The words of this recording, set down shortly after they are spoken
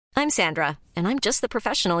I'm Sandra, and I'm just the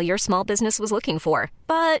professional your small business was looking for.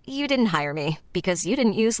 But you didn't hire me because you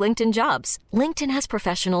didn't use LinkedIn Jobs. LinkedIn has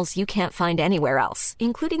professionals you can't find anywhere else,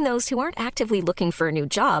 including those who aren't actively looking for a new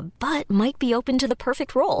job, but might be open to the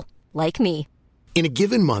perfect role, like me. In a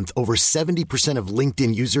given month, over 70% of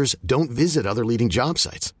LinkedIn users don't visit other leading job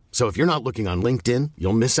sites. So if you're not looking on LinkedIn,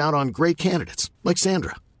 you'll miss out on great candidates like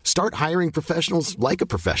Sandra. Start hiring professionals like a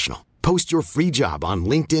professional. Post your free job on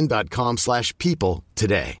linkedin.com/people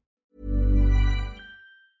today.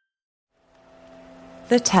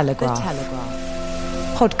 The Telegraph.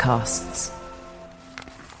 Podcasts.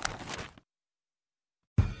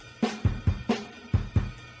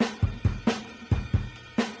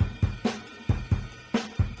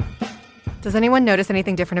 Does anyone notice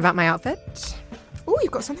anything different about my outfit? Oh,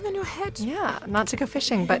 you've got something on your head. Yeah, not to go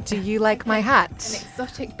fishing, but do you like my hat? An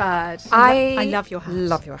exotic bird. I love your hat.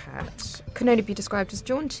 Love your hat. Can only be described as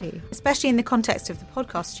jaunty. Especially in the context of the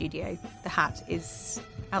podcast studio, the hat is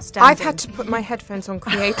outstanding. I've had to put my headphones on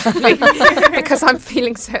creatively because I'm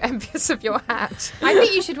feeling so envious of your hat. I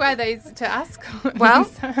think you should wear those to Ascot. Well,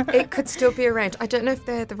 it could still be arranged. I don't know if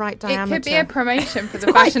they're the right diameter. It could be a promotion for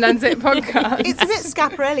the Fashion Unzipped podcast. It's a bit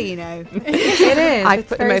Schiaparelli, you know. It is. I It's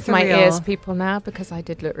put them very over my surreal. ears, people, now because I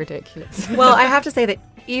did look ridiculous. Well, I have to say that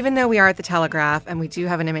even though we are at the Telegraph and we do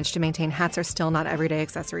have an image to maintain, hats are still not everyday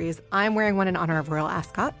accessories. I'm wearing one in honor of Royal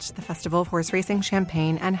Ascot, the festival of horse racing,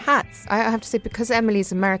 champagne, and hats. I have to say, because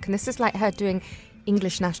Emily's American, this is like her doing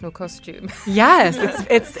English national costume. Yes,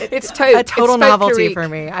 it's a total novelty for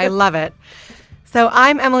me. I love it. So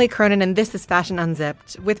I'm Emily Cronin, and this is Fashion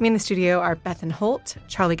Unzipped. With me in the studio are Bethan Holt,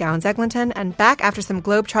 Charlie Gowans-Eglinton, and back after some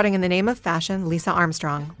globetrotting in the name of fashion, Lisa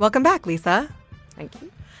Armstrong. Welcome back, Lisa. Thank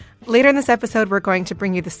you. Later in this episode, we're going to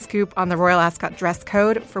bring you the scoop on the Royal Ascot dress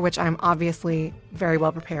code, for which I'm obviously very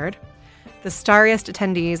well prepared, the starriest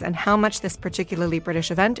attendees, and how much this particularly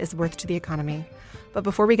British event is worth to the economy. But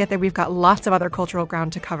before we get there, we've got lots of other cultural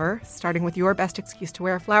ground to cover, starting with your best excuse to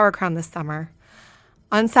wear a flower crown this summer.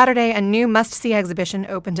 On Saturday, a new must-see exhibition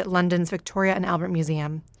opened at London's Victoria and Albert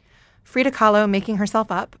Museum. Frida Kahlo, making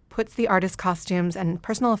herself up, puts the artist's costumes and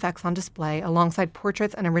personal effects on display alongside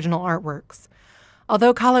portraits and original artworks.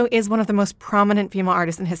 Although Kahlo is one of the most prominent female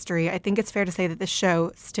artists in history, I think it's fair to say that this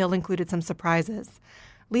show still included some surprises.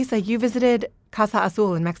 Lisa, you visited Casa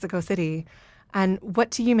Azul in Mexico City. And what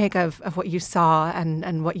do you make of what you saw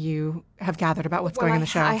and what you have gathered about what's going on in the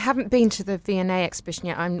show? I haven't been to the V&A exhibition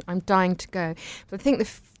yet. I'm dying to go. But I think the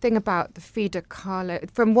thing about the Frida Kahlo,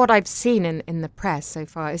 from what I've seen in the press so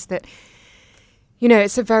far, is that, you know,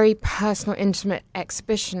 it's a very personal, intimate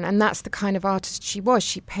exhibition. And that's the kind of artist she was.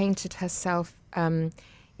 She painted herself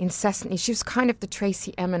incessantly. She was kind of the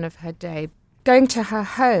Tracy Emin of her day. Going to her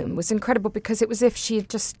home was incredible because it was as if she had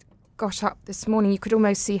just got up this morning. You could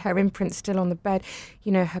almost see her imprint still on the bed.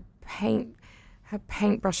 You know, her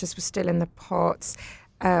paintbrushes were still in the pots,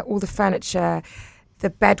 all the furniture, the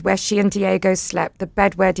bed where she and Diego slept, the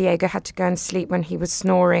bed where Diego had to go and sleep when he was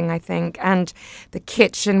snoring, I think, and the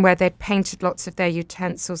kitchen where they'd painted lots of their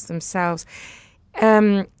utensils themselves.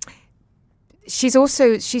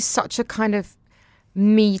 She's such a kind of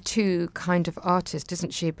Me Too kind of artist,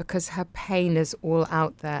 isn't she? Because her pain is all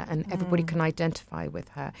out there and everybody can identify with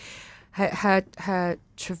her. Her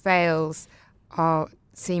travails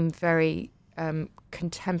seem very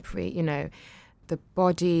contemporary, you know, the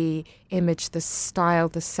body image, the style,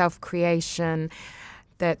 the self-creation,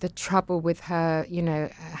 the trouble with her, you know,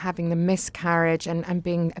 having the miscarriage and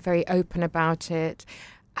being very open about it,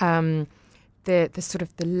 the sort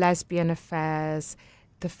of the lesbian affairs,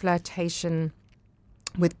 the flirtation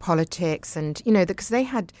with politics, and you know, because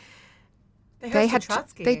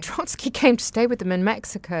Trotsky came to stay with them in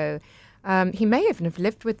Mexico. He may even have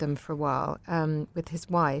lived with them for a while with his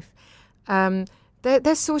wife.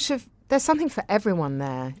 There's something for everyone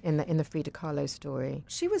there in the Frida Kahlo story.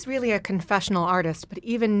 She was really a confessional artist, but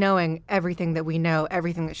even knowing everything that we know,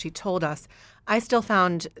 everything that she told us, I still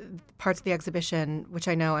found parts of the exhibition, which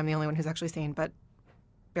I know I'm the only one who's actually seen, but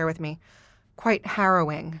bear with me, quite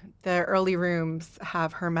harrowing. The early rooms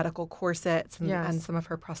have her medical corsets and some of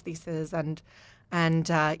her prostheses and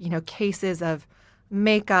you know, cases of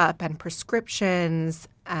makeup and prescriptions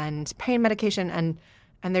and pain medication,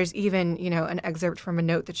 and there's even, you know, an excerpt from a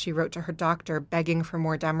note that she wrote to her doctor begging for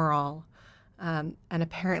more Demerol. And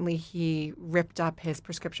apparently he ripped up his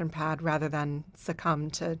prescription pad rather than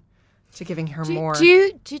succumb to giving her more.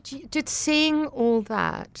 Did seeing all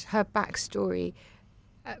that, her backstory,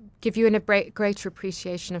 give you a greater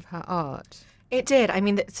appreciation of her art? It did. I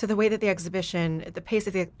mean, so the way that the pace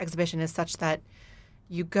of the exhibition is such that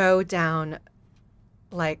you go down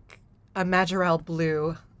like a Majorelle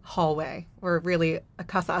blue hallway, or really a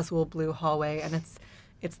Casa Azul blue hallway, and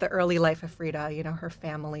it's the early life of Frida, you know, her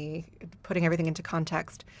family, putting everything into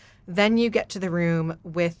context. Then you get to the room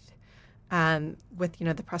with you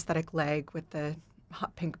know, the prosthetic leg with the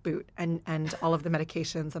hot pink boot and all of the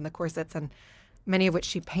medications and the corsets, and many of which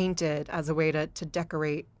she painted as a way to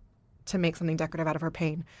decorate, to make something decorative out of her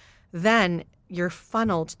pain. Then you're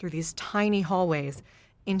funneled through these tiny hallways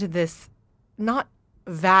into this not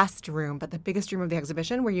vast room, but the biggest room of the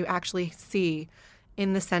exhibition, where you actually see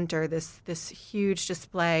in the center this huge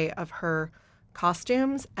display of her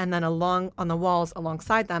costumes, and then on the walls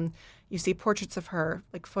alongside them, you see portraits of her,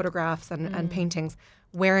 like photographs and paintings,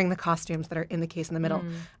 wearing the costumes that are in the case in the middle.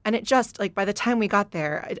 And it just, like, by the time we got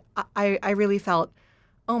there, I really felt,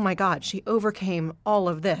 oh my God, she overcame all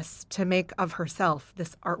of this to make of herself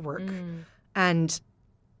this artwork. And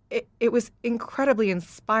it was incredibly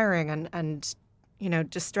inspiring and you know,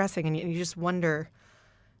 distressing, and you just wonder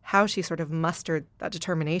how she sort of mustered that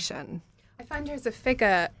determination. I find her as a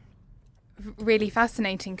figure really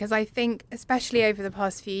fascinating, because I think, especially over the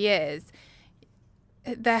past few years,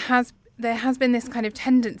 there has been this kind of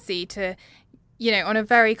tendency to, you know, on a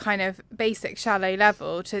very kind of basic, shallow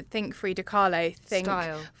level, to think Frida Kahlo, think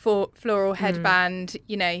style, for floral headband,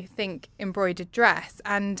 you know, think embroidered dress.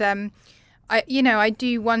 And I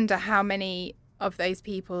do wonder how many of those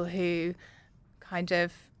people who kind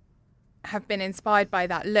of have been inspired by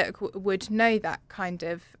that look would know that kind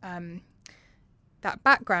of that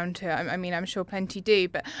background to it. I mean, I'm sure plenty do,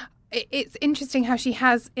 but it's interesting how she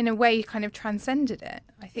has, in a way, kind of transcended it.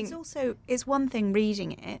 I think it's one thing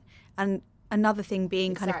reading it, and another thing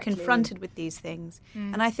being kind of confronted with these things.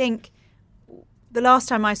 And I think the last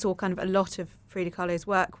time I saw kind of a lot of Frida Kahlo's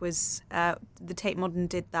work was the Tate Modern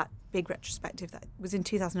did that big retrospective that was in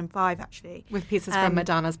 2005, actually, with pieces from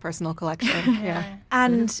Madonna's personal collection. Yeah.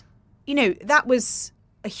 And you know, that was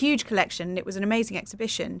a huge collection. It was an amazing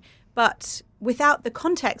exhibition, but without the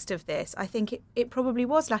context of this, I think it probably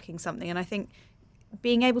was lacking something. And I think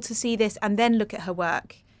being able to see this and then look at her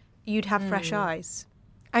work, you'd have fresh eyes.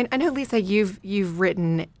 I know, Lisa, you've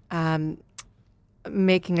written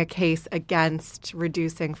making a case against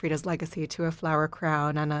reducing Frida's legacy to a flower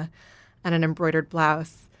crown and an embroidered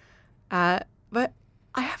blouse. But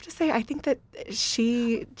I have to say, I think that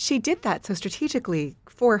she did that so strategically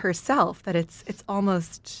for herself that it's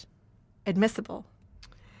almost admissible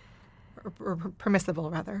or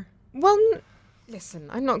permissible, rather. Well, listen,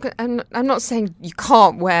 I'm not saying you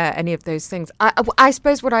can't wear any of those things. I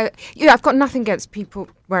suppose I've got nothing against people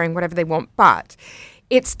wearing whatever they want, but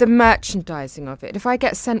it's the merchandising of it. If I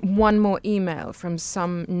get sent one more email from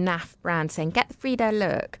some naff brand saying, get the Frida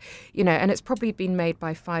look, you know, and it's probably been made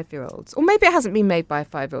by 5-year-olds, or maybe it hasn't been made by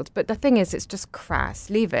 5-year-olds, but the thing is, it's just crass.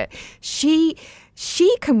 Leave it. She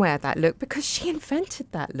can wear that look because she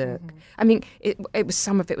invented that look. Mm-hmm. I mean, it was,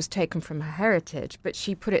 some of it was taken from her heritage, but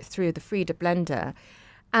she put it through the Frida blender,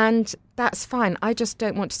 and that's fine. I just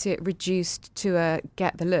don't want to see it reduced to a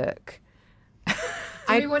get the look.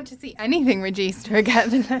 Do we want to see anything reduced to a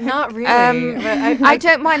get the look? Not really. I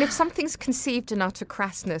don't mind if something's conceived in utter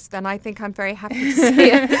crassness. Then I think I'm very happy to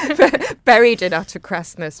see it buried in utter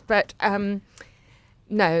crassness. But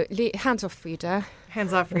no, hands off Frida.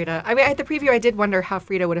 Hands off Frida. I mean, at the preview, I did wonder how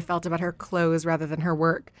Frida would have felt about her clothes rather than her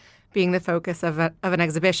work being the focus of an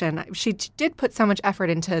exhibition. She did put so much effort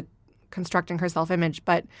into constructing her self-image,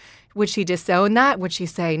 but would she disown that? Would she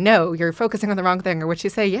say, no, you're focusing on the wrong thing? Or would she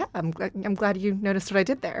say, yeah, I'm glad you noticed what I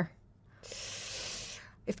did there?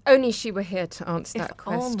 If only she were here to answer that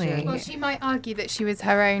question. Only. Well, she might argue that she was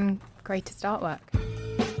her own greatest artwork.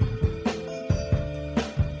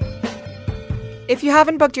 If you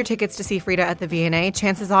haven't booked your tickets to see Frida at the V&A,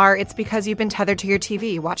 chances are it's because you've been tethered to your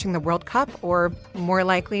TV watching the World Cup, or more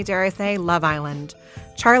likely, dare I say, Love Island.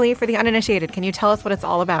 Charlie, for the uninitiated, can you tell us what it's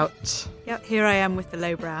all about? Yep, here I am with the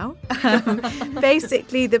lowbrow.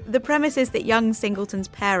 Basically, the premise is that young singletons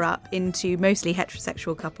pair up into mostly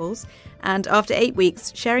heterosexual couples, and after 8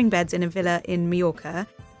 weeks sharing beds in a villa in Mallorca,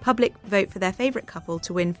 public vote for their favourite couple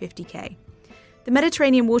to win $50,000. The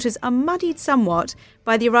Mediterranean waters are muddied somewhat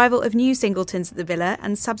by the arrival of new singletons at the villa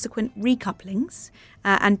and subsequent recouplings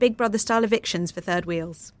and Big Brother-style evictions for third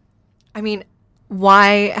wheels. I mean,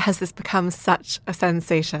 why has this become such a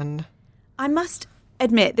sensation? I must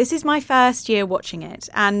admit, this is my first year watching it,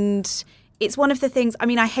 and it's one of the things, I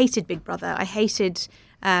mean, I hated Big Brother. I hated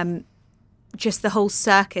just the whole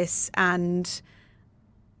circus and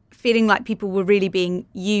feeling like people were really being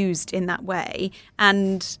used in that way.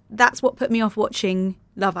 And that's what put me off watching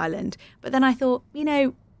Love Island. But then I thought, you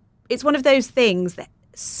know, it's one of those things that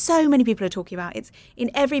so many people are talking about. It's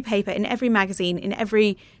in every paper, in every magazine, in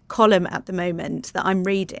every column at the moment that I'm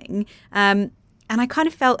reading. And I kind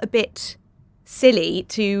of felt a bit silly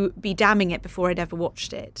to be damning it before I'd ever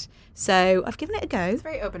watched it. So I've given it a go. It's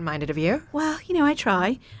very open-minded of you. Well, I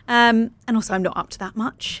try. And also I'm not up to that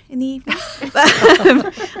much in the evening.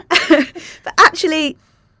 But actually,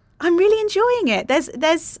 I'm really enjoying it.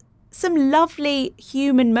 There's some lovely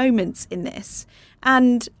human moments in this.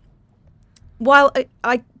 And while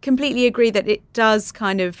I completely agree that it does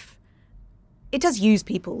use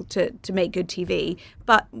people to make good TV,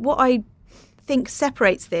 but what I think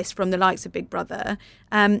separates this from the likes of Big Brother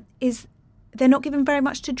is they're not given very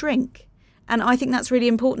much to drink. And I think that's really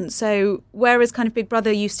important. So whereas kind of Big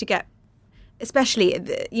Brother used to get, especially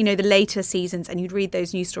the later seasons, and you'd read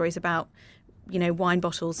those news stories about, wine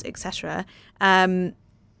bottles, etc.,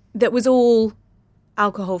 that was all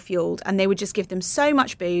alcohol fueled, and they would just give them so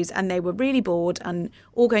much booze, and they were really bored and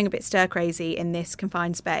all going a bit stir crazy in this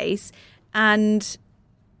confined space. And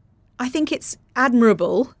I think it's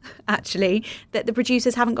admirable, actually, that the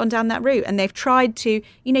producers haven't gone down that route, and they've tried to,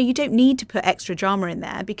 you don't need to put extra drama in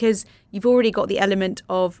there because you've already got the element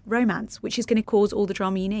of romance, which is going to cause all the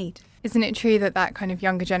drama you need. Isn't it true that kind of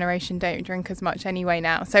younger generation don't drink as much anyway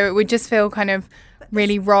now? So it would just feel kind of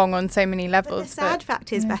really wrong on so many levels. But the sad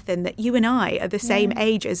fact is, Bethan, that you and I are the same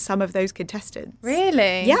age as some of those contestants.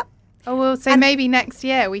 Really? Yep. Oh, well, so maybe next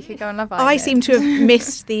year we could go on Love Island. I seem to have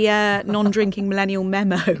missed the non-drinking millennial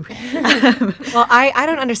memo. Well, I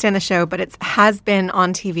don't understand the show, but it has been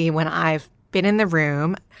on TV when I've been in the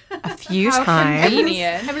room a few times.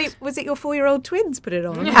 Convenient. Emily, was it your 4-year-old twins put it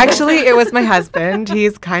on? Actually, it was my husband.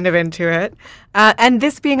 He's kind of into it. And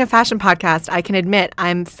this being a fashion podcast, I can admit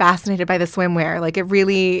I'm fascinated by the swimwear. Like, it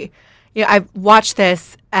really... I've watched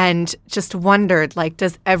this and just wondered,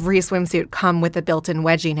 does every swimsuit come with a built-in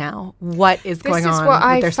wedgie now? What is going on with their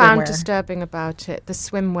swimwear? This is what I found disturbing about it, the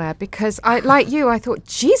swimwear, because I thought,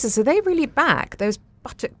 Jesus, are they really back? Those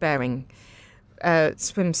buttock-bearing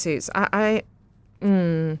swimsuits.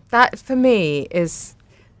 That, for me, is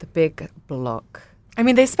the big block. I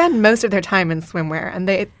mean, they spend most of their time in swimwear, and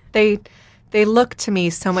they look to me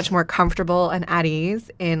so much more comfortable and at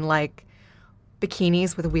ease in,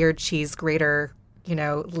 bikinis with weird cheese grater,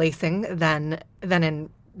 lacing than in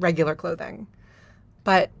regular clothing.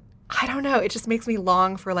 But I don't know. It just makes me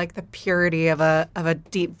long for the purity of a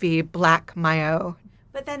deep V black maillot.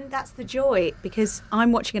 But then that's the joy, because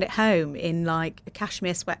I'm watching it at home in a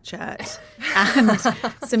cashmere sweatshirt and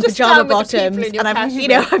some pajama bottoms, and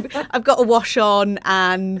I've got a wash on,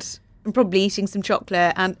 and I'm probably eating some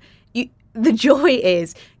chocolate, and the joy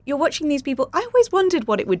is you're watching these people. I always wondered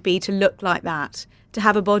what it would be to look like that, to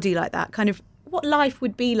have a body like that, kind of what life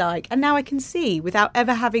would be like. And now I can see without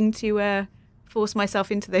ever having to force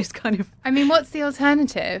myself into those kind of... I mean, what's the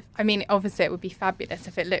alternative? I mean, obviously it would be fabulous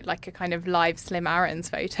if it looked like a kind of live Slim Aarons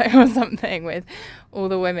photo or something with all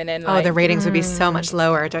the women in. The ratings would be so much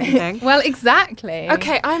lower, don't you think? Well, exactly.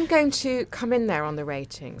 Okay, I'm going to come in there on the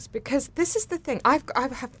ratings, because this is the thing. I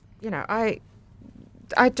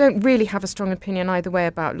don't really have a strong opinion either way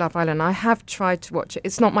about Love Island. I have tried to watch it.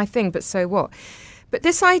 It's not my thing, but so what? But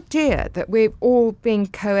this idea that we're all being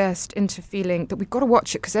coerced into feeling that we've got to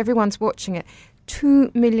watch it because everyone's watching it.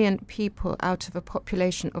 2 million people out of a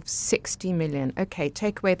population of 60 million. Okay,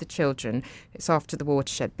 take away the children. It's after the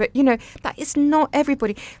watershed. But, that is not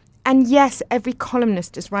everybody. And yes, every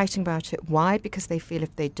columnist is writing about it. Why? Because they feel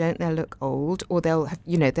if they don't, they'll look old, or they'll have,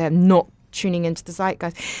 they're not tuning into the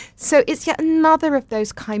zeitgeist. So it's yet another of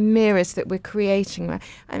those chimeras that we're creating.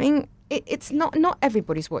 I mean, it's not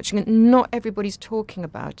everybody's watching it, not everybody's talking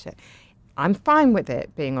about it. I'm fine with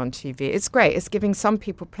it being on TV. It's great. It's giving some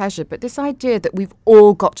people pleasure. But this idea that we've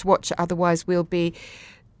all got to watch it, otherwise we'll be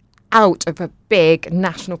out of a big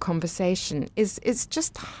national conversation is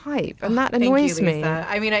just hype, and that annoys me.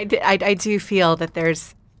 I mean, I do feel that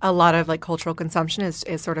there's a lot of cultural consumption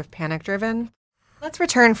is sort of panic driven. Let's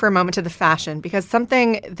return for a moment to the fashion, because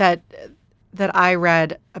something that I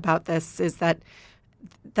read about this is that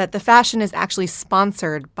the fashion is actually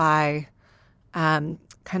sponsored by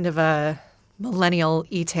kind of a millennial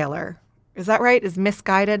e-tailer. Is that right? Is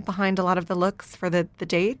Missguided behind a lot of the looks for the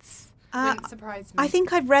dates? Wouldn't surprise me. I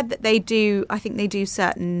think I've read that they do. I think they do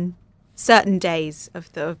certain days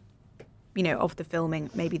of the, of the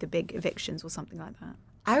filming, maybe the big evictions or something like that.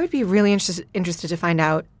 I would be really interested to find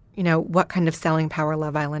out, what kind of selling power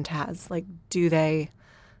Love Island has. Do they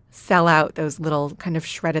sell out those little kind of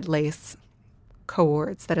shredded lace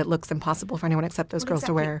cords that it looks impossible for anyone except those girls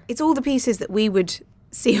to wear? It's all the pieces that we would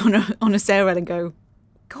see on a sale rail and go,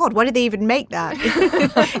 God, why did they even make that?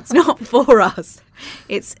 It's not for us.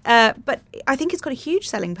 But I think it's got a huge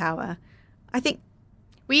selling power. I think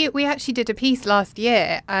we actually did a piece last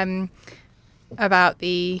year about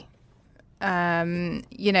the upticks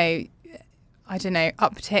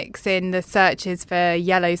in the searches for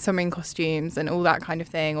yellow swimming costumes and all that kind of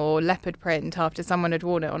thing, or leopard print after someone had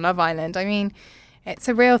worn it on Love Island. I mean, it's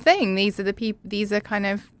a real thing. These are these are kind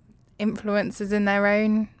of influencers in their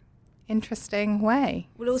own interesting way.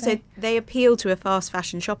 Well, also, they appeal to a fast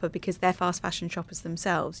fashion shopper because they're fast fashion shoppers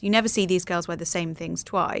themselves. You never see these girls wear the same things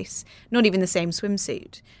twice, not even the same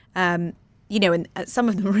swimsuit. And some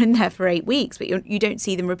of them are in there for 8 weeks, but you don't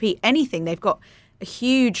see them repeat anything. They've got a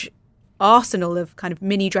huge arsenal of kind of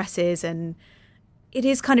mini dresses, and it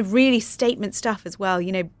is kind of really statement stuff as well.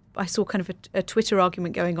 I saw kind of a Twitter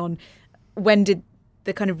argument going on. When did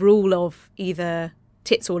the kind of rule of either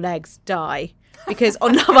tits or legs die? Because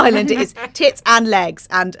on Love Island it is tits and legs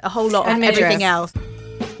and a whole lot of everything else.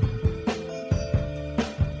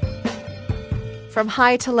 From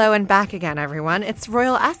high to low and back again, everyone. It's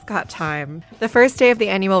Royal Ascot time. The first day of the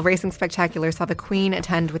annual racing spectacular saw the Queen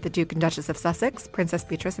attend with the Duke and Duchess of Sussex, Princess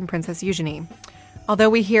Beatrice and Princess Eugenie. Although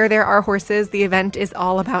we hear there are horses, the event is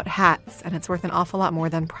all about hats, and it's worth an awful lot more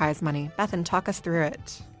than prize money. Bethan, talk us through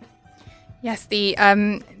it. Yes, the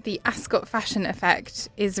Ascot fashion effect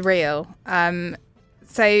is real.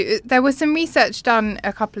 So there was some research done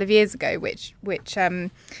a couple of years ago which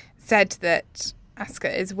said that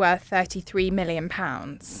Ascot is worth £33 million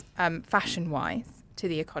fashion-wise to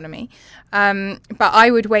the economy. But I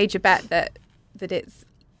would wager bet that it's,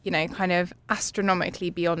 kind of astronomically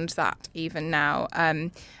beyond that even now.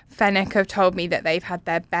 Fenwick have told me that they've had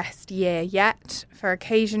their best year yet for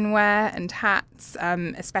occasion wear and hats,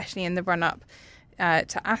 especially in the run-up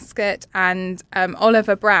to Ascot. And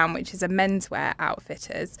Oliver Brown, which is a menswear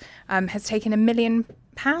outfitters, has taken £1 million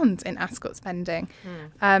in Ascot spending.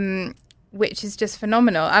 Which is just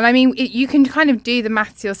phenomenal. And I mean, you can kind of do the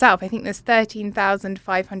maths yourself. I think there's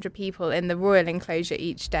 13,500 people in the royal enclosure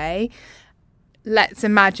each day. Let's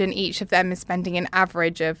imagine each of them is spending an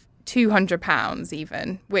average of £200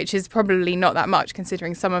 even, which is probably not that much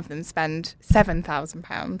considering some of them spend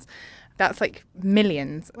 £7,000. That's like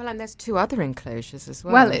millions. Well, and there's 2 other enclosures as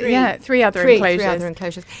well. Well, yeah, 3 other enclosures. 3 other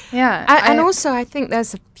enclosures. Yeah. And also, I think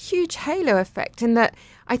there's a huge halo effect in that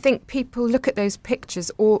I think people look at those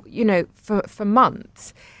pictures for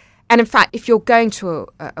months. And in fact, if you're going to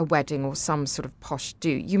a wedding or some sort of posh do,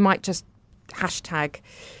 you might just hashtag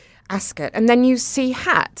Ascot, and then you see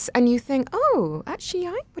hats and you think, oh, actually,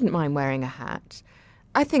 I wouldn't mind wearing a hat.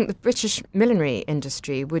 I think the British millinery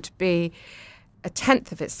industry would be a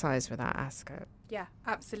tenth of its size without Ascot. Yeah,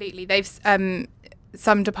 absolutely. They've some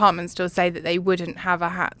department stores say that they wouldn't have a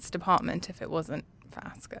hats department if it wasn't for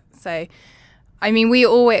Ascot. So, I mean, we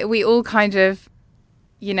all kind of,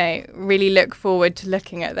 really look forward to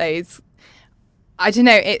looking at those. I don't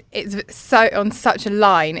know. It's so on such a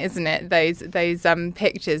line, isn't it? Those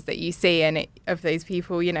pictures that you see of those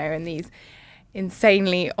people, in these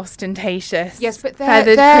insanely ostentatious,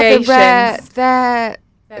 feathered creations. They're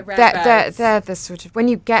the sort of, when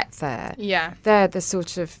you get there, they're the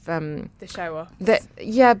sort of the show off.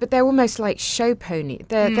 But they're almost like show pony.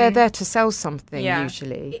 They're there to sell something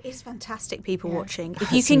usually. It is fantastic people watching.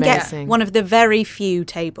 If you can get one of the very few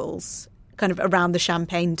tables kind of around the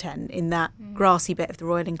champagne tent in that grassy bit of the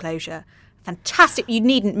royal enclosure. Fantastic. You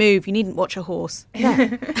needn't move. You needn't watch a horse.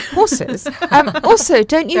 Yeah. Horses. Also,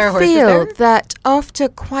 don't you feel that after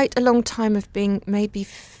quite a long time of being maybe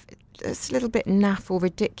it's a little bit naff or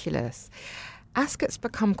ridiculous, Ascot's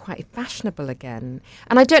become quite fashionable again?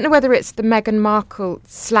 And I don't know whether it's the Meghan Markle /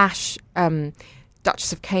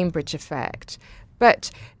 Duchess of Cambridge effect, but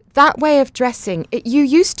that way of dressing, you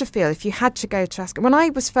used to feel if you had to go to Ascot. When I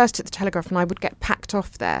was first at the Telegraph and I would get packed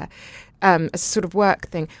off there as a sort of work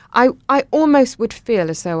thing, I almost would feel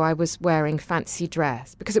as though I was wearing fancy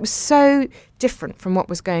dress because it was so different from what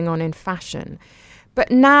was going on in fashion.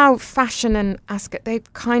 But now fashion and Ascot,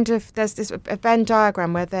 there's this a Venn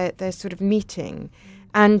diagram where they're sort of meeting.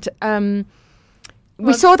 And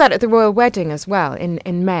we saw that at the royal wedding as well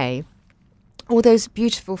in May. All those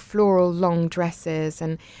beautiful floral long dresses,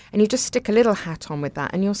 and you just stick a little hat on with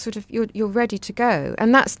that, and you're sort of you're ready to go.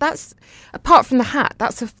 And that's apart from the hat,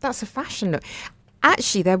 that's a fashion look.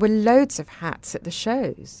 Actually, there were loads of hats at the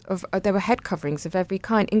shows. There were head coverings of every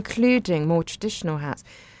kind, including more traditional hats.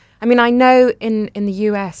 I mean, I know in the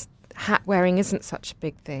US, hat wearing isn't such a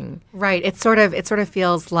big thing. Right. It sort of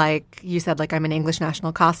feels like you said, like I'm an English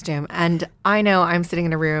national costume, and I know I'm sitting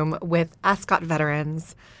in a room with Ascot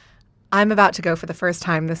veterans. I'm about to go for the first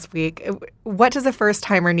time this week. What does a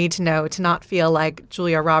first-timer need to know to not feel like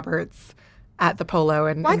Julia Roberts at the Polo?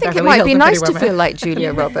 And I think it might be nice to feel like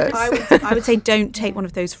Julia Roberts. I would say don't take one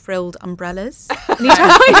of those frilled umbrellas.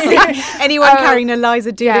 Anyone carrying an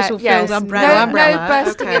Eliza Doolittle frilled umbrella. No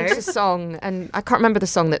bursting into song. And I can't remember the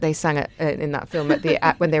song that they sang in that film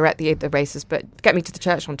when they were at the races, but Get Me to the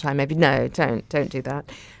Church on Time, maybe. No, don't do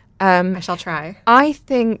that. I shall try. I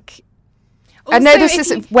think... Also, no, this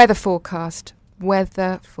is weather forecast.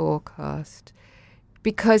 Weather forecast.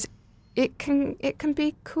 Because it can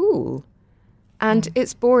be cool. And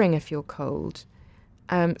it's boring if you're cold.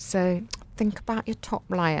 So think about your top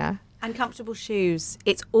layer. And comfortable shoes.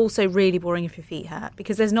 It's also really boring if your feet hurt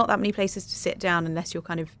because there's not that many places to sit down unless you're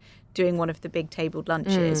kind of doing one of the big tabled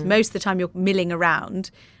lunches. Most of the time you're milling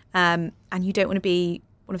around and you don't want to be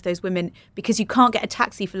one of those women because you can't get a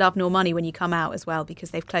taxi for love nor money when you come out as well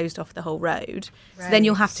because they've closed off the whole road. Right. So then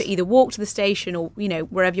you'll have to either walk to the station or,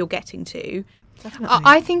 wherever you're getting to. Definitely.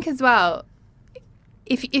 I think as well,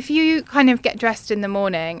 if you kind of get dressed in the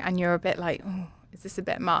morning and you're a bit like, oh, is this a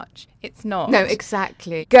bit much? It's not. No,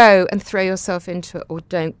 exactly. Go and throw yourself into it or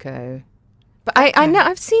don't go. But I know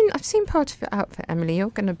I've seen part of your outfit, Emily.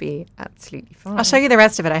 You're going to be absolutely fine. I'll show you the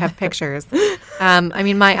rest of it. I have pictures.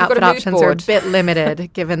 My outfit options are a bit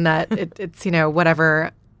limited, given that it's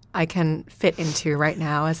whatever I can fit into right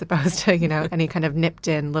now, as opposed to any kind of nipped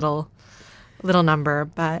in little number.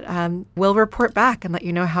 But we'll report back and let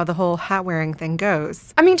you know how the whole hat wearing thing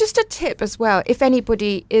goes. I mean, just a tip as well. If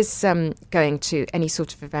anybody is going to any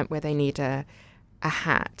sort of event where they need a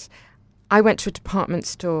hat, I went to a department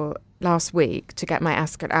store last week to get my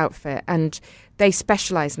Ascot outfit, and they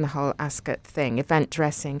specialise in the whole Ascot thing, event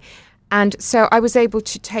dressing. And so I was able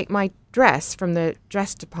to take my dress from the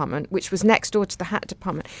dress department, which was next door to the hat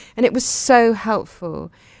department, and it was so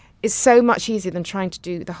helpful. It's so much easier than trying to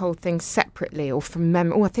do the whole thing separately or from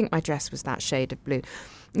memory. Oh, I think my dress was that shade of blue.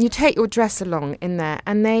 You take your dress along in there,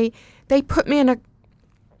 and they put me in a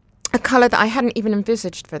colour that I hadn't even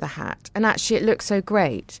envisaged for the hat, and actually it looks so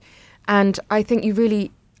great. And I think you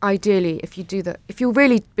really... Ideally, if you're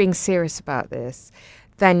really being serious about this,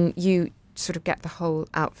 then you sort of get the whole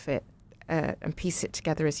outfit and piece it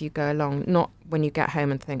together as you go along, not when you get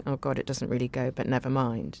home and think, oh God, it doesn't really go, but never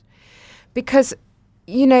mind. Because,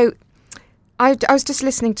 I was just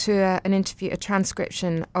listening to a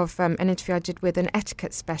transcription of an interview I did with an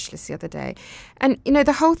etiquette specialist the other day. And,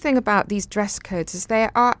 the whole thing about these dress codes is they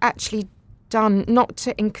are actually done not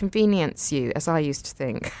to inconvenience you, as I used to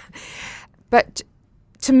think, but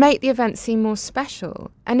to make the event seem more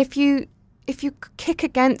special. And if you kick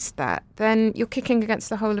against that, then you're kicking against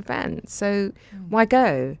the whole event. So why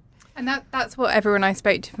go? And that's what everyone I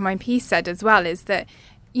spoke to for my piece said as well, is that,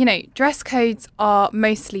 dress codes are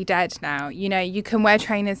mostly dead now. You can wear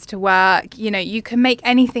trainers to work, you can make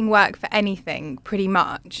anything work for anything pretty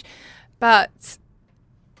much. But,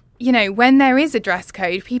 when there is a dress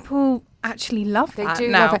code, people actually love that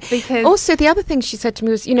now. Love it. Because also, the other thing she said to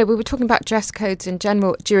me was, we were talking about dress codes in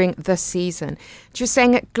general during the season. She was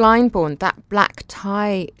saying at Glyndebourne, that black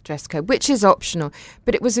tie dress code, which is optional,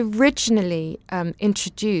 but it was originally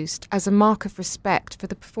introduced as a mark of respect for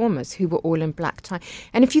the performers who were all in black tie.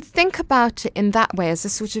 And if you think about it in that way, as a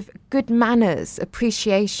sort of good manners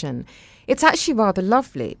appreciation, it's actually rather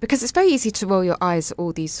lovely, because it's very easy to roll your eyes at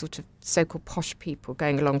all these sort of so-called posh people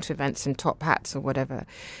going along to events in top hats or whatever.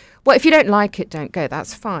 Well, if you don't like it, don't go.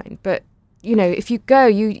 That's fine. But, if you go,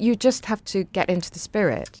 you just have to get into the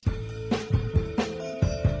spirit.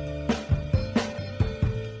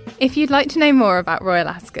 if you'd like to know more about Royal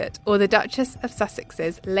Ascot or the Duchess of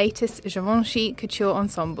Sussex's latest Givenchy couture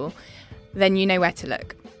ensemble, then you know where to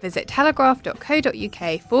look. Visit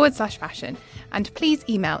telegraph.co.uk/fashion and please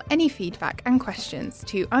email any feedback and questions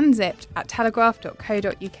to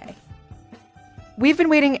unzipped@telegraph.co.uk. We've been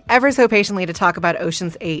waiting ever so patiently to talk about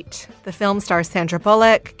Ocean's 8. The film stars Sandra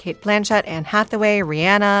Bullock, Cate Blanchett, Anne Hathaway,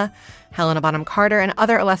 Rihanna, Helena Bonham Carter, and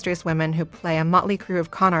other illustrious women who play a motley crew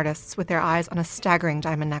of con artists with their eyes on a staggering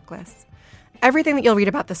diamond necklace. Everything that you'll read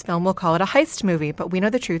about this film will call it a heist movie, but we know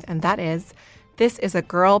the truth, and that is, this is a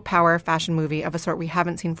girl power fashion movie of a sort we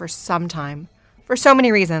haven't seen for some time. For so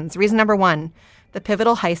many reasons. Reason number 1, the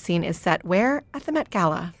pivotal heist scene is set where? At the Met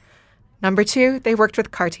Gala. Number 2, they worked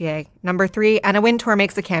with Cartier. Number 3, Anna Wintour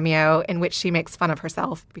makes a cameo in which she makes fun of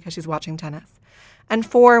herself because she's watching tennis. And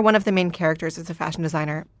 4, one of the main characters is a fashion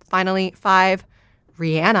designer. Finally, 5,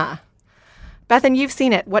 Rihanna. Bethan, you've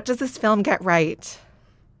seen it. What does this film get right?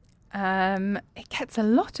 It gets a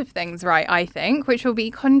lot of things right, I think, which will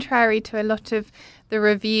be contrary to a lot of the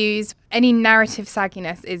reviews. Any narrative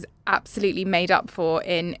sagginess is absolutely made up for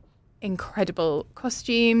in incredible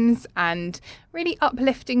costumes and really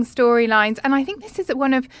uplifting storylines. And I think this is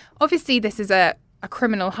obviously this is a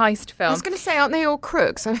criminal heist film. I was going to say, aren't they all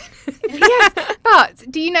crooks? Yes, but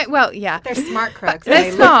do you know, well, yeah. They're smart crooks. They're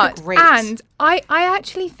They smart. look great. And I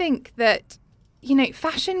actually think that,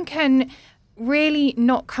 fashion can really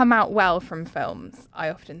not come out well from films, I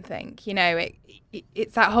often think.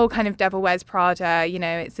 It's that whole kind of Devil Wears Prada,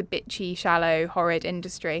 it's a bitchy, shallow, horrid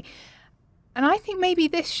industry. And I think maybe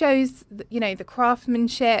this shows, the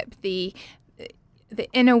craftsmanship, the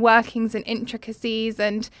inner workings and intricacies,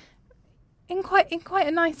 and in quite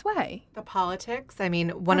a nice way. The politics. I mean,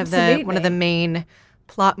 one of Absolutely. the main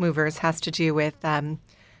plot movers has to do with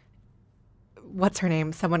what's her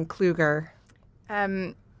name? Someone Kluger.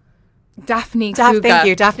 Daphne Kluger. Thank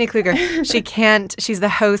you, Daphne Kluger. She's the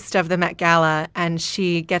host of the Met Gala, and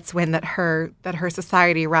she gets wind that her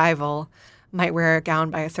society rival might wear a gown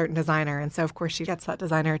by a certain designer, and so of course she gets that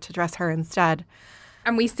designer to dress her instead.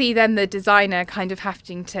 And we see then the designer kind of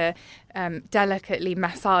having to delicately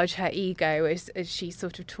massage her ego as she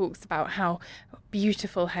sort of talks about how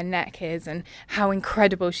beautiful her neck is and how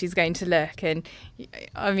incredible she's going to look. And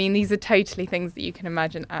I mean, these are totally things that you can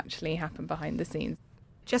imagine actually happen behind the scenes.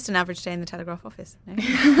 Just an average day in the Telegraph office. No?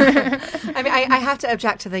 I mean, I have to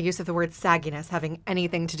object to the use of the word sagginess having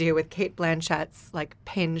anything to do with Cate Blanchett's like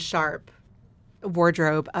pin sharp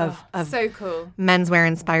wardrobe of So cool. menswear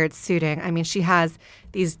inspired suiting. I mean, she has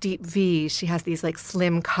these deep V's, she has these like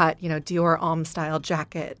slim cut, Dior Homme style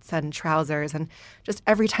jackets and trousers, and just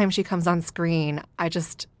every time she comes on screen, I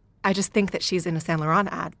just think that she's in a Saint Laurent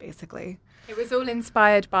ad, basically. It was all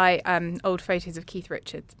inspired by old photos of Keith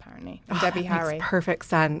Richards, apparently, and Debbie That Harry. makes perfect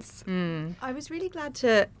sense. I was really glad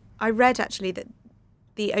I read actually that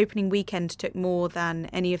the opening weekend took more than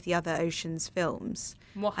any of the other Ocean's films.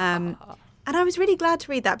 And I was really glad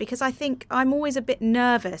to read that, because I think I'm always a bit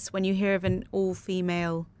nervous when you hear of an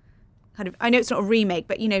all-female kind of, I know it's not a remake,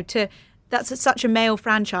 but, that's such a male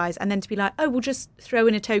franchise, and then to be like, oh, we'll just throw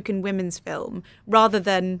in a token women's film rather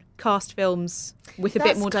than cast films with a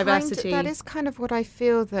bit more diversity. That is kind of what I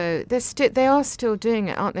feel, though. They are still doing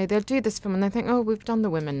it, aren't they? They'll do this film and they think, oh, we've done the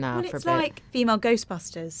women now Well, for a it's bit. like female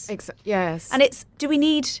Ghostbusters. Yes. And do we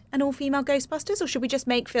need an all-female Ghostbusters, or should we just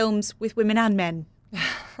make films with women and men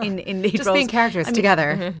in lead Just roles? main characters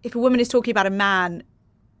together. If a woman is talking about a man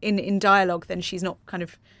in dialogue, then she's not kind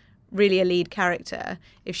of really a lead character.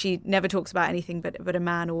 If she never talks about anything but a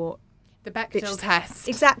man or... The Bechdel test.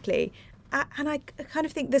 Exactly. And I kind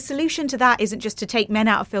of think the solution to that isn't just to take men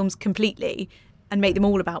out of films completely and make them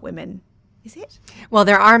all about women. Is it? Well,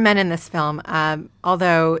 there are men in this film,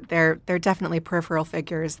 although they're definitely peripheral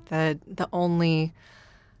figures. The only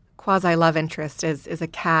quasi-love interest is a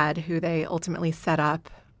cad who they ultimately set up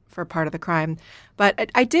for part of the crime.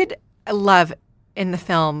 But I did love in the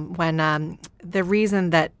film when the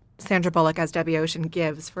reason that Sandra Bullock as Debbie Ocean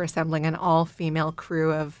gives for assembling an all-female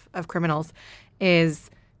crew of criminals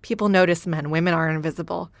is people notice men. Women are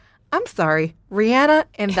invisible. I'm sorry. Rihanna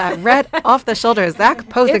in that red off-the-shoulder Zach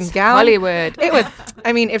posing It's gown. Hollywood. It was,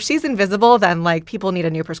 I mean, if she's invisible, then like people need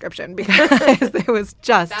a new prescription, because it was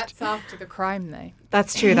just... That's after the crime, though.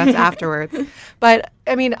 That's true. That's afterwards. But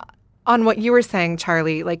I mean, on what you were saying,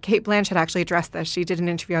 Charlie, like Cate Blanchett actually addressed this. She did an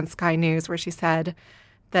interview on Sky News where she said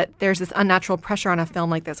that there's this unnatural pressure on a film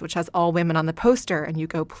like this, which has all women on the poster, and you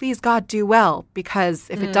go, please God, do well, because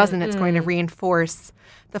if it doesn't, it's going to reinforce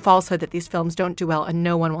the falsehood that these films don't do well and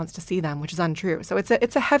no one wants to see them, which is untrue. So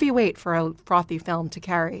it's a heavy weight for a frothy film to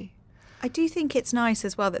carry. I do think it's nice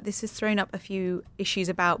as well that this has thrown up a few issues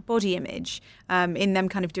about body image in them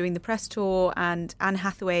kind of doing the press tour. And Anne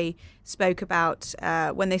Hathaway spoke about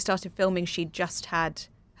when they started filming, she'd just had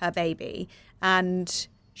her baby and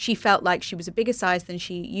she felt like she was a bigger size than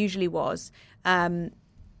she usually was. And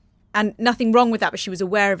nothing wrong with that, but she was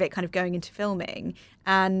aware of it kind of going into filming.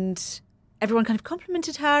 And everyone kind of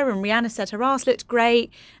complimented her, and Rihanna said her ass looked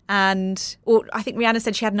great. Or I think Rihanna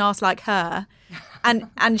said she had an ass like her.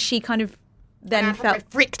 And she kind of then felt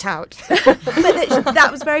freaked out. but that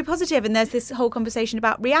was very positive. And there's this whole conversation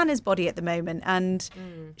about Rihanna's body at the moment. And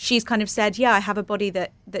she's kind of said, yeah, I have a body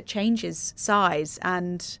that changes size,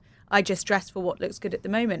 and I just dress for what looks good at the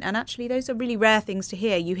moment. And actually, those are really rare things to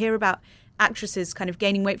hear. You hear about actresses kind of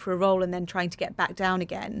gaining weight for a role and then trying to get back down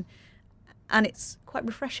again. And it's quite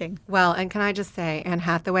refreshing. Well, and can I just say, Anne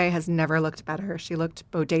Hathaway has never looked better. She looked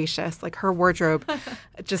bodacious. Like her wardrobe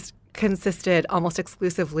just consisted almost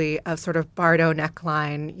exclusively of sort of Bardot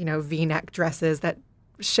neckline, V-neck dresses that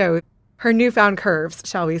show her newfound curves,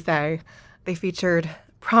 shall we say. They featured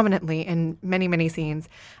prominently in many, many scenes.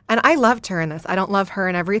 And I loved her in this. I don't love her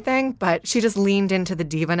in everything, but she just leaned into the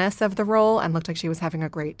diva-ness of the role and looked like she was having a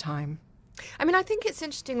great time. I mean, I think it's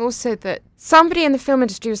interesting also that somebody in the film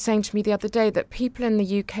industry was saying to me the other day that people in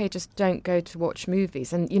the UK just don't go to watch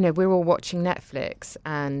movies. And, we're all watching Netflix.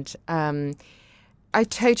 And I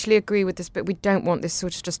totally agree with this, but we don't want this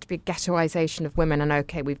sort of just to be a ghettoisation of women. And,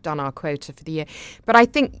 OK, we've done our quota for the year. But I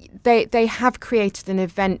think they have created an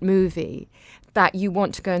event movie that you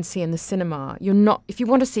want to go and see in the cinema. If you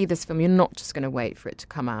want to see this film, you're not just going to wait for it to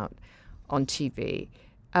come out on TV.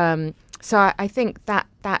 So I think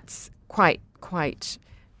that's quite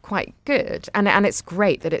good, and it's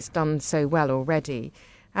great that it's done so well already.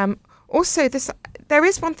 Also, there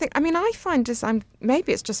is one thing. I mean, I find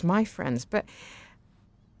maybe it's just my friends, but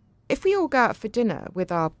if we all go out for dinner with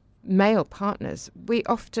our male partners, we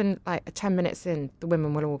often, 10 minutes in, the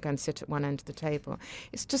women will all go and sit at one end of the table.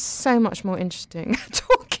 It's just so much more interesting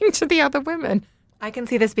talking to the other women. I can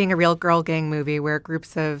see this being a real girl gang movie where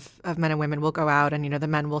groups of men and women will go out and, the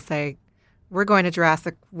men will say, we're going to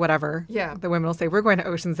Jurassic whatever. Yeah. The women will say, we're going to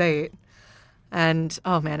Ocean's 8. And,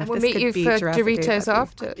 oh, man, if we'll this meet could be you for Jurassic Doritos 8,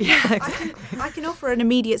 after. Yeah, exactly. I can offer an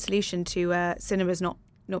immediate solution to cinemas not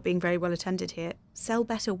being very well attended here. Sell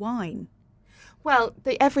better wine. Well,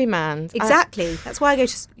 the everyman. Exactly. That's why I go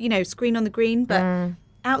to, Screen on the Green. But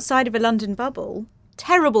outside of a London bubble,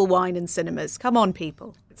 terrible wine in cinemas. Come on,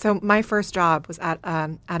 people. So my first job was at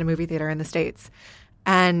a movie theater in the States.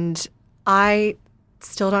 And I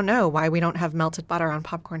still don't know why we don't have melted butter on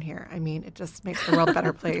popcorn here. I mean, it just makes the world a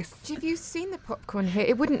better place. Have you seen the popcorn here?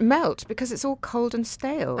 It wouldn't melt because it's all cold and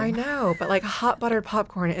stale. I know, but hot buttered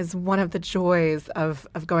popcorn is one of the joys of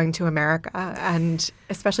going to America, and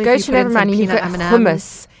especially go if you to put in some and you peanut get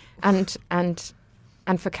M&Ms hummus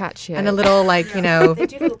and focaccia and a little they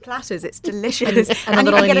do little platters. It's delicious. and a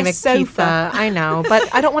little you get anemic a sofa. pizza. I know,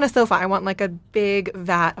 but I don't want a sofa. I want a big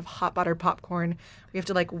vat of hot buttered popcorn. You have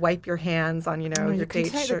to wipe your hands on, your you can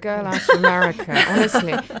date take shirt. the girl out of America,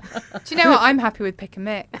 honestly. Do you know what? I'm happy with pick and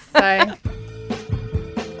mix. So.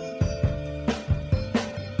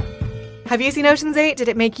 Have you seen Ocean's 8? Did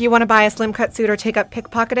it make you want to buy a slim cut suit or take up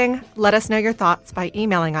pickpocketing? Let us know your thoughts by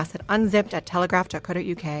emailing us at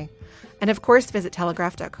unzipped@telegraph.co.uk. And of course, visit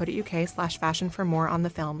telegraph.co.uk/fashion for more on the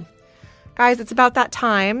film. Guys, it's about that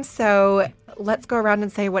time, so let's go around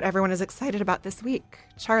and say what everyone is excited about this week.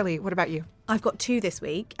 Charlie, what about you? I've got 2 this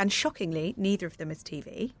week, and shockingly, neither of them is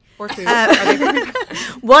TV. Or food.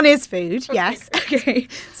 One is food, yes. Okay.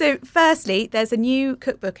 So firstly, there's a new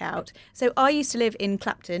cookbook out. So I used to live in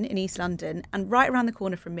Clapton in East London, and right around the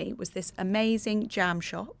corner from me was this amazing jam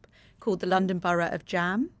shop called the London Borough of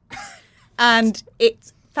Jam. And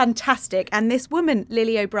it's fantastic. And this woman,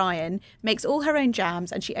 Lily O'Brien, makes all her own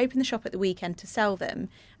jams, and she opened the shop at the weekend to sell them.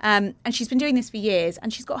 And she's been doing this for years,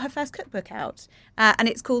 and she's got her first cookbook out. And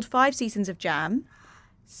it's called 5 Seasons of Jam.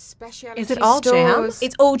 Speciality Is it all stores. jam?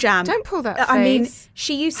 It's all jam. Don't pull that face. I mean,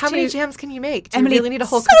 she used How to... many jams can you make? Do Emily, you really need a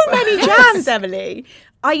whole so cookbook? many jams, Emily.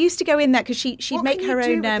 I used to go in there because she'd What make can her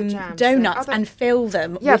you own do with the jams, donuts then? and fill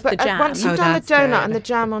them Yeah, with but the jam. once you've Oh, done the that's donut good. and the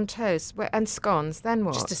jam on toast and scones, then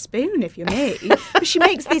what? Just a spoon if you're me. But she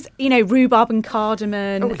makes these, rhubarb and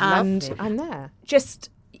cardamom and lovely. I'm there. just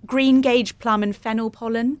green gage plum and fennel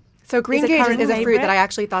pollen. So green Is a gage current is a fruit favourite. that I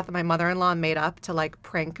actually thought that my mother-in-law made up to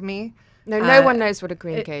prank me. No one knows what a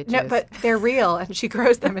green gauge No, is. but they're real, and she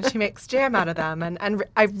grows them, and she makes jam out of them. And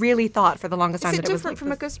I really thought for the longest time is it that it was different from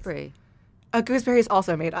a this- gooseberry? A gooseberry is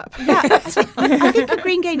also made up. Yeah, I think a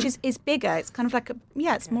green gage is bigger. It's kind of like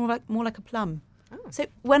it's more like a plum. Oh. So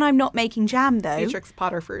when I'm not making jam though, Matrix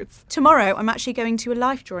Potter fruits. tomorrow I'm actually going to a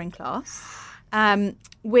life drawing class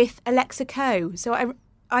with Alexa Coe. So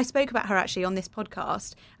I spoke about her actually on this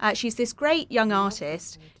podcast. She's this great young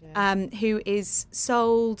artist who is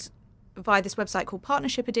sold via this website called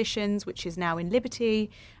Partnership Editions, which is now in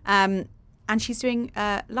Liberty. And she's doing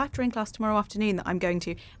a life drawing class tomorrow afternoon that I'm going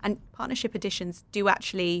to. And Partnership Editions do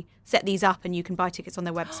actually set these up, and you can buy tickets on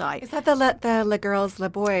their website. Is that the Le Girls, Le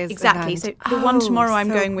Boys? Exactly. event? So the one tomorrow, I'm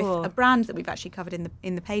so going cool. with a brand that we've actually covered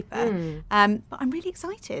in the paper. But I'm really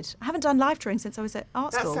excited. I haven't done live drawing since I was at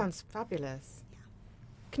art That school. sounds fabulous.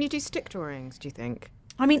 Can you do stick drawings, do you think?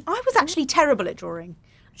 I mean, I was actually terrible at drawing,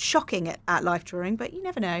 shocking at life drawing, but you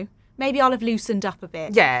never know. Maybe I'll have loosened up a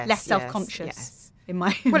bit. Yes, less yes, self-conscious yes. in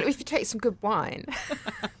my. Well, if you take some good wine.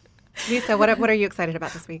 Lisa, what are you excited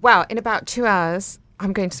about this week? Well, in about 2 hours,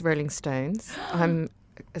 I'm going to the Rolling Stones. I'm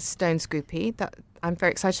a Stone Scoopy. That I'm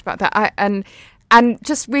very excited about that. And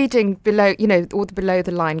just reading below, all the below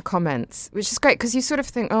the line comments, which is great because you sort of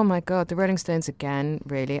think, oh my God, the Rolling Stones again,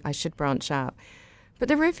 really? I should branch out. But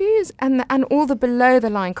the reviews and all the below the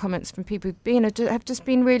line comments from people who've been have just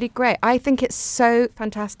been really great. I think it's so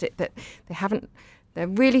fantastic that they're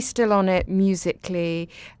really still on it musically.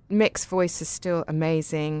 Mick's voice is still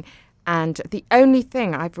amazing. And the only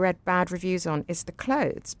thing I've read bad reviews on is the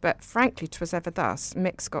clothes. But frankly, 'twas ever thus.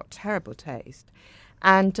 Mick's got terrible taste.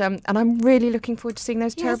 And I'm really looking forward to seeing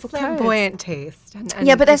those terrible clothes. Flamboyant taste. And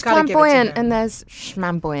yeah, but there's you've gotta give it to flamboyant him. and there's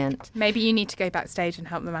schmamboyant. Maybe you need to go backstage and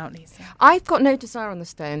help them out, Lisa. I've got no desire on the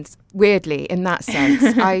Stones, weirdly, in that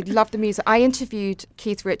sense. I love the music. I interviewed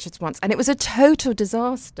Keith Richards once, and it was a total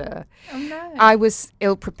disaster. Oh, no. I was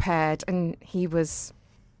ill-prepared, and he was...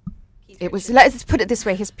 let's put it this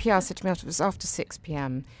way, his PR said to me it was after 6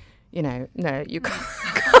 p.m. You know, no, you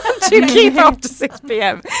can't do Keith after 6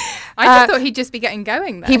 p.m. I just thought he'd just be getting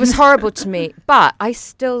going then. He was horrible to me, but I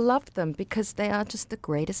still loved them because they are just the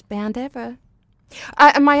greatest band ever.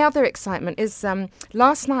 And my other excitement is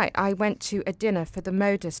last night I went to a dinner for the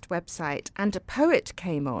Modist website and a poet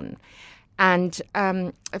came on. And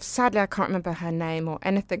sadly, I can't remember her name or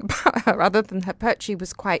anything about her other than her poetry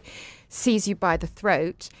was quite seize you by the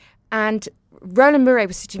throat. And Roland Murray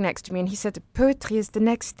was sitting next to me and he said, poetry is the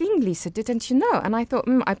next thing, Lisa, didn't you know? And I thought,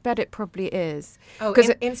 I bet it probably is. Oh,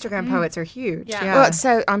 Instagram poets are huge. Yeah. Well,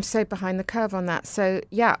 so I'm so behind the curve on that. So,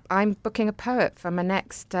 yeah, I'm booking a poet for my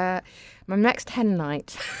next hen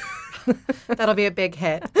night. That'll be a big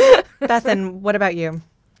hit. Bethan, what about you?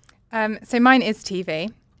 So mine is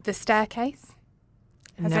TV, The Staircase.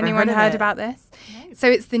 Has Never anyone heard of heard it. about this? No. So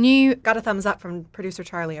it's the new... Got a thumbs up from producer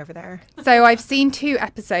Charlie over there. So I've seen 2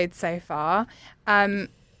 episodes so far.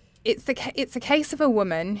 It's a case of a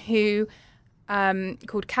woman who,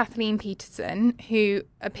 called Kathleen Peterson, who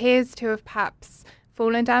appears to have perhaps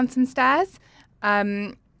fallen down some stairs.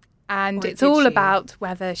 And Or it's did all she? about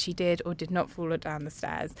whether she did or did not fall down the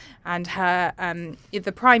stairs. And her,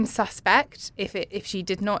 the prime suspect, if she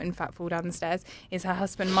did not in fact fall down the stairs, is her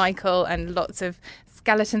husband Michael. And lots of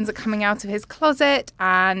skeletons are coming out of his closet.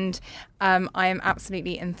 And I am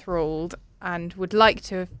absolutely enthralled and would like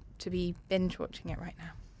to be binge watching it right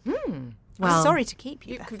now. Well, I'm sorry to keep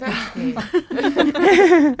you.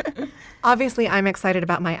 obviously, I'm excited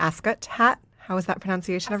about my Ascot hat. How is that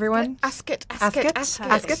pronunciation, everyone? Ascot.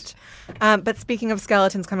 But speaking of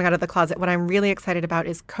skeletons coming out of the closet, what I'm really excited about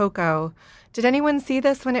is Coco. Did anyone see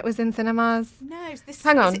this when it was in cinemas? No, this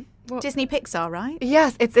Hang on. is it Disney Pixar, right?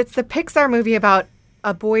 Yes, it's the Pixar movie about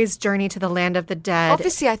a boy's journey to the land of the dead.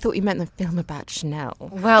 Obviously, I thought you meant the film about Chanel.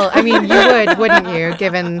 Well, I mean, you wouldn't you,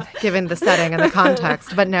 given the setting and the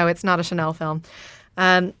context? But no, it's not a Chanel film.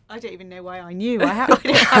 I don't even know why I knew.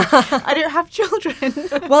 I don't have children.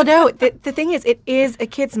 Well, no, the thing is, it is a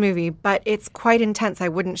kid's movie, but it's quite intense. I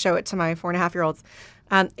wouldn't show it to my 4.5-year-olds.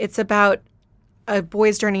 It's about a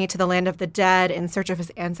boy's journey to the land of the dead in search of his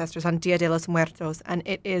ancestors on Dia de los Muertos, and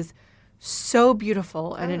it is so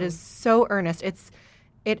beautiful and it is so earnest.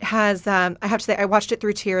 It has. I have to say, I watched it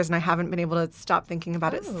through tears, and I haven't been able to stop thinking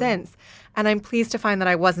about it since. And I'm pleased to find that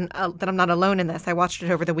that I'm not alone in this. I watched it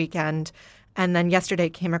over the weekend. And then yesterday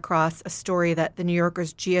came across a story that the New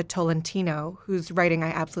Yorker's Gia Tolentino, whose writing I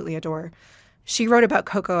absolutely adore, she wrote about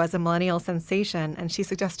Coco as a millennial sensation, and she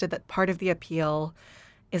suggested that part of the appeal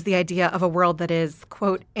is the idea of a world that is,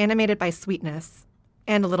 quote, animated by sweetness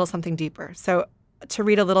and a little something deeper. So to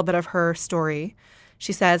read a little bit of her story,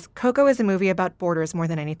 she says, Coco is a movie about borders more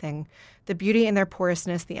than anything. The beauty in their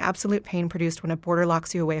porousness, the absolute pain produced when a border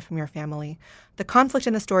locks you away from your family. The conflict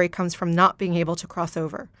in the story comes from not being able to cross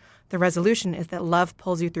over. The resolution is that love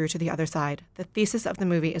pulls you through to the other side. The thesis of the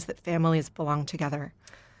movie is that families belong together.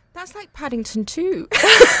 That's like Paddington 2,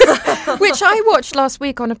 which I watched last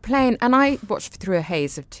week on a plane, and I watched through a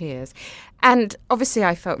haze of tears. And obviously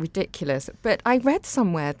I felt ridiculous, but I read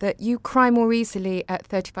somewhere that you cry more easily at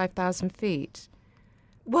 35,000 feet.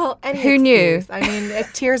 Well, who knew? I mean,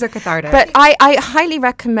 tears are cathartic. But I highly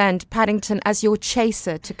recommend Paddington as your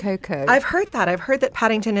chaser to Coco. I've heard that. I've heard that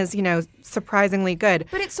Paddington is, surprisingly good.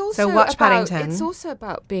 But it's also watch Paddington. It's also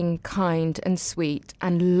about being kind and sweet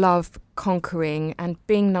and love conquering and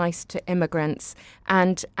being nice to immigrants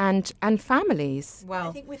and families. Well,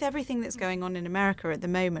 I think with everything that's going on in America at the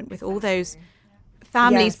moment, with all those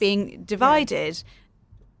families being divided,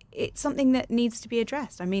 it's something that needs to be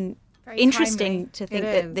addressed. I mean, Very interesting timely. to think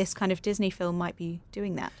that this kind of Disney film might be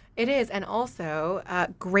doing that. It is, and also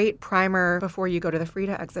great primer before you go to the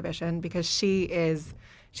Frida exhibition, because she's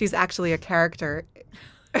actually a character.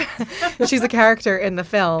 She's a character in the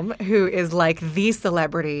film who is like the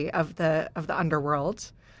celebrity of the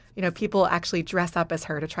underworld. People actually dress up as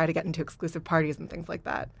her to try to get into exclusive parties and things like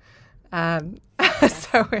that.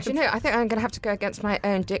 So Do you know, I think I'm going to have to go against my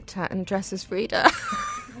own diktat and dress as Frida.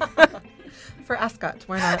 for Ascot.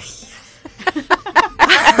 Why not?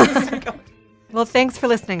 Well, thanks for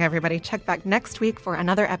listening, everybody. Check back next week for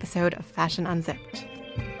another episode of Fashion Unzipped.